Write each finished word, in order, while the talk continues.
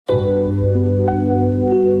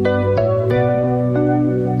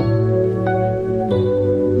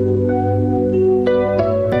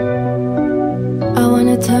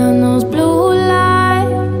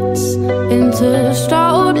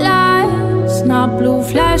not blue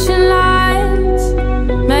flashing lights,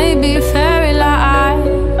 maybe fairy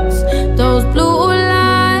lights. Those blue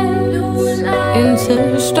lights into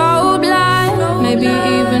strobe light, maybe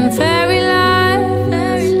even fairy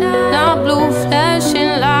lights, not blue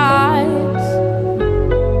flashing lights.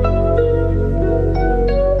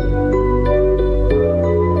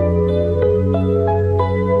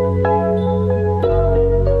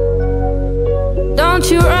 Don't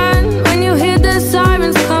you run when you hear the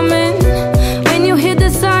sirens coming. When you hear the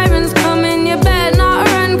sirens coming, you better not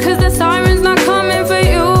run, 'cause the siren's not coming for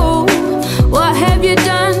you. What have you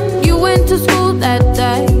done? You went to school that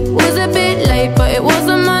day. Was a bit late, but it was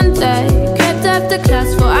a Monday. Kept after class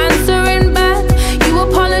for answering back. You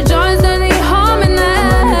apologized, any harm in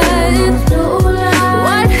that?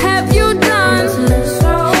 What have you done?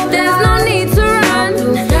 There's no need to run.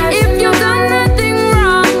 If you've done nothing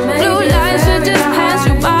wrong, blue lights should just pass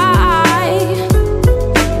you by.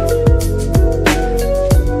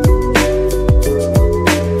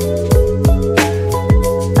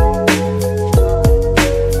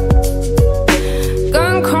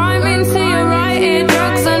 Gun crime into your right ear,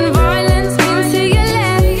 drugs and violence into your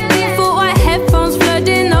left. Default white headphones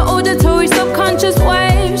flooding the auditory subconscious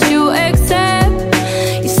waves you accept.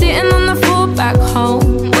 You're sitting on the floor back home.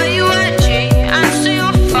 Where you at, G? Answer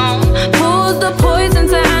your phone. Pause the poison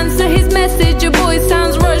to answer his message. Your boy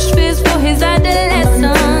sounds rushed, fears for his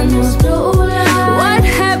adolescence. What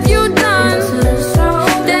have you done?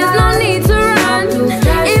 There's no need to run.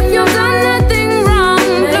 If you've done nothing wrong,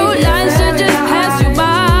 blue lights should just pass you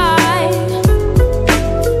by.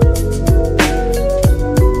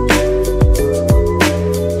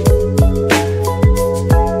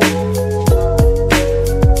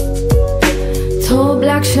 Tall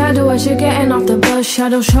black shadow as you're getting off the bus.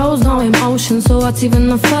 Shadow shows no emotion, so what's even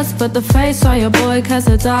the fuss? But the face of your boy casts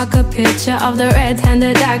a darker picture of the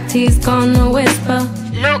red-handed act he's gonna whisper.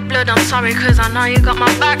 Look, blood, I'm sorry, 'cause I know you got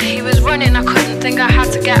my back. He was running, I couldn't think I had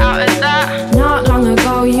to get out of that. Not long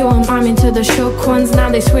ago, you were miming to the shook ones. Now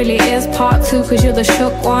this really is part two, 'cause you're the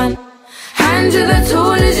shook one. Hand you the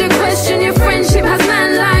tool as you question your friendship has now